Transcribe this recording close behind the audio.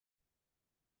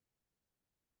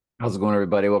How's it going,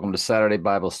 everybody? Welcome to Saturday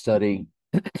Bible Study.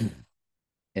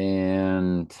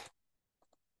 And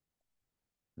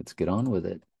let's get on with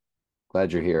it.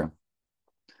 Glad you're here.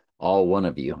 All one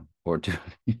of you, or two.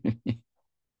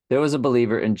 There was a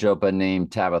believer in Joppa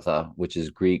named Tabitha, which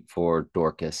is Greek for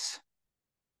Dorcas.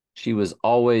 She was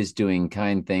always doing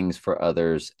kind things for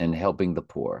others and helping the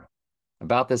poor.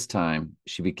 About this time,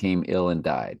 she became ill and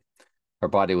died. Her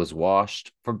body was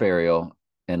washed for burial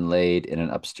and laid in an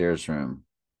upstairs room.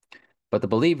 But the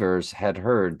believers had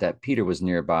heard that Peter was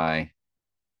nearby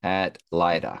at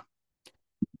Lydda.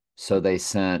 So they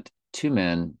sent two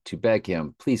men to beg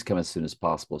him, please come as soon as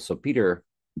possible. So Peter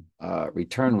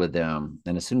returned with them.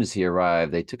 And as soon as he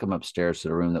arrived, they took him upstairs to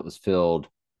the room that was filled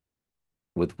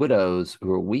with widows who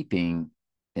were weeping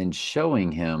and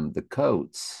showing him the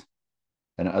coats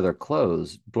and other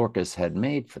clothes Dorcas had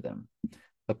made for them.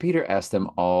 But Peter asked them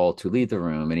all to leave the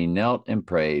room, and he knelt and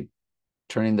prayed,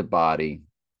 turning to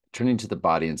the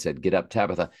body and said, get up,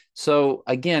 Tabitha. So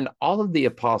again, all of the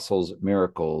apostles'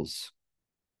 miracles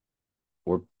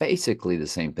were basically the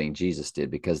same thing Jesus did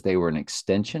because they were an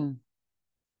extension.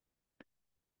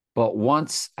 But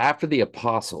once after the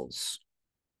apostles,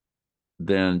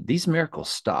 then these miracles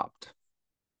stopped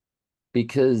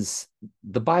because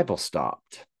the Bible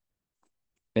stopped.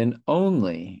 And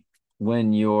only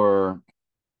when you're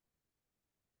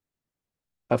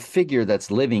a figure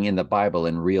that's living in the Bible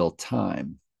in real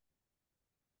time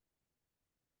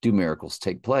do miracles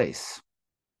take place.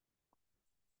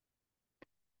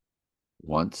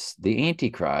 Once the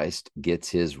Antichrist gets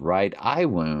his right eye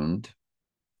wound,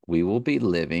 we will be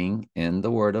living in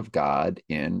the Word of God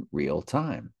in real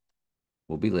time.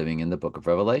 We'll be living in the book of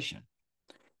Revelation.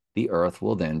 The earth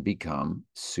will then become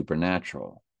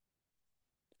supernatural.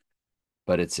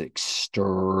 But it's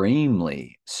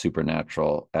extremely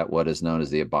supernatural at what is known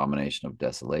as the abomination of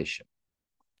desolation.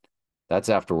 That's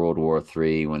after World War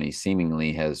III, when he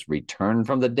seemingly has returned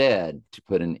from the dead to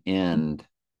put an end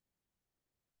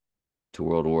to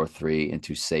World War III and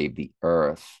to save the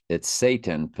earth. It's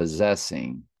Satan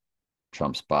possessing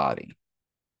Trump's body.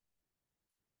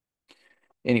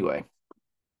 Anyway,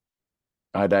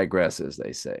 I digress, as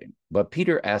they say. But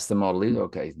Peter asked them all to leave.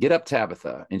 Okay, get up,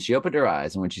 Tabitha. And she opened her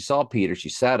eyes. And when she saw Peter, she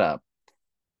sat up,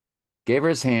 gave her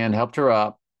his hand, helped her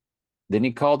up. Then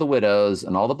he called the widows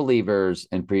and all the believers,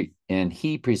 and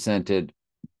he presented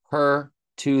her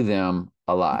to them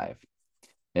alive.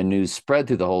 And news spread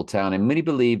through the whole town, and many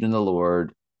believed in the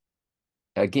Lord.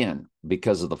 Again,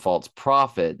 because of the false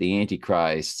prophet, the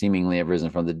Antichrist seemingly have risen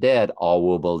from the dead, all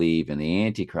will believe in the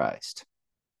Antichrist.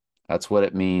 That's what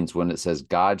it means when it says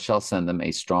God shall send them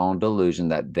a strong delusion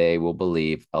that they will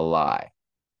believe a lie.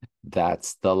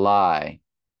 That's the lie,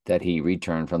 that he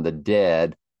returned from the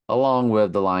dead, along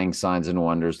with the lying signs and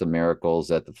wonders, the miracles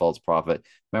that the false prophet.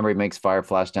 Remember, he makes fire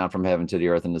flash down from heaven to the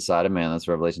earth in the side of man. That's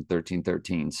Revelation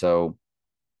 13:13. So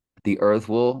the earth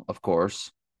will, of course,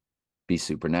 be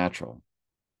supernatural.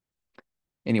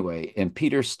 Anyway, and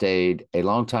Peter stayed a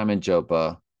long time in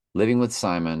Joppa, living with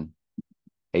Simon,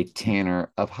 a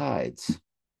tanner of hides.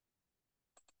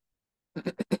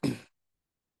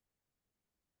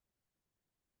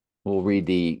 We'll read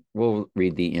the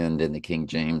end in the King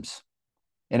James.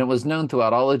 And it was known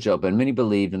throughout all of Joppa, and many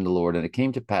believed in the Lord. And it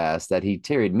came to pass that he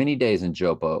tarried many days in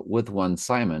Joppa with one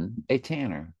Simon, a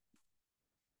tanner.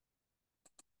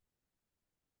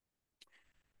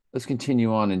 Let's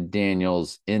continue on in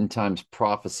Daniel's end times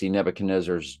prophecy,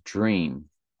 Nebuchadnezzar's dream.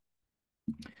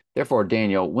 Therefore,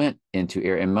 Daniel went into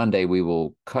Ar, and Monday we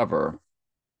will cover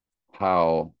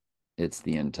how it's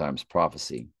the end times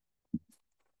prophecy.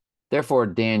 Therefore,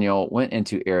 Daniel went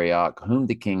into Arioch, whom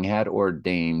the king had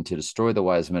ordained to destroy the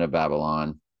wise men of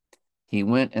Babylon. He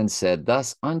went and said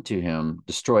thus unto him,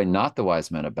 destroy not the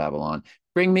wise men of Babylon.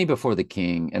 Bring me before the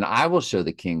king, and I will show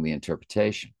the king the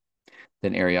interpretation.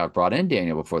 Then Arioch brought in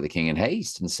Daniel before the king in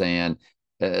haste, and saying,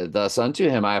 thus unto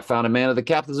him, I have found a man of the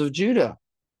captives of Judah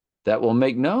that will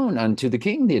make known unto the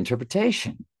king the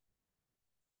interpretation.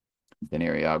 Then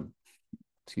Arioch,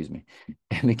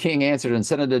 and the king answered and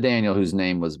said unto Daniel, whose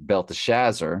name was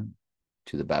Belteshazzar,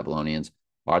 to the Babylonians,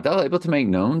 art thou able to make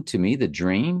known to me the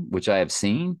dream which I have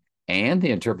seen and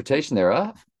the interpretation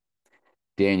thereof?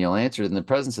 Daniel answered in the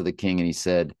presence of the king, and he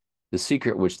said, the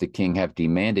secret which the king hath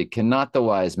demanded cannot the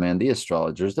wise men, the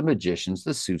astrologers, the magicians,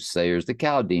 the soothsayers, the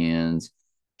Chaldeans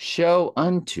show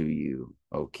unto you,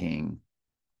 O king.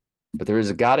 But there is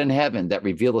a God in heaven that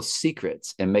revealeth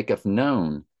secrets and maketh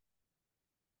known,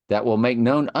 that will make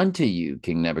known unto you,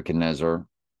 King Nebuchadnezzar,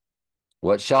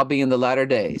 what shall be in the latter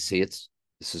days. See, this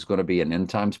is going to be an end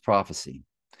times prophecy.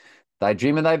 Thy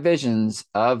dream and thy visions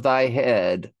of thy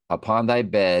head upon thy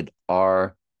bed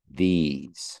are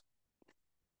these.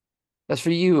 As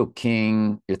for you, O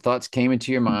king, your thoughts came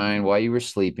into your mind while you were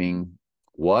sleeping.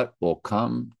 What will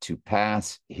come to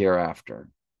pass hereafter?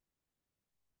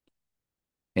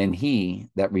 And he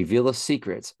that revealeth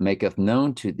secrets maketh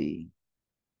known to thee.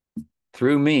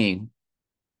 Through me,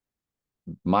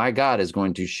 my God is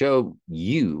going to show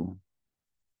you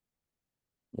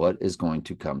what is going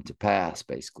to come to pass,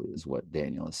 basically, is what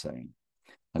Daniel is saying.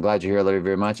 I'm glad you're here. I love you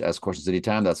very much. Ask questions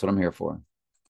anytime. That's what I'm here for.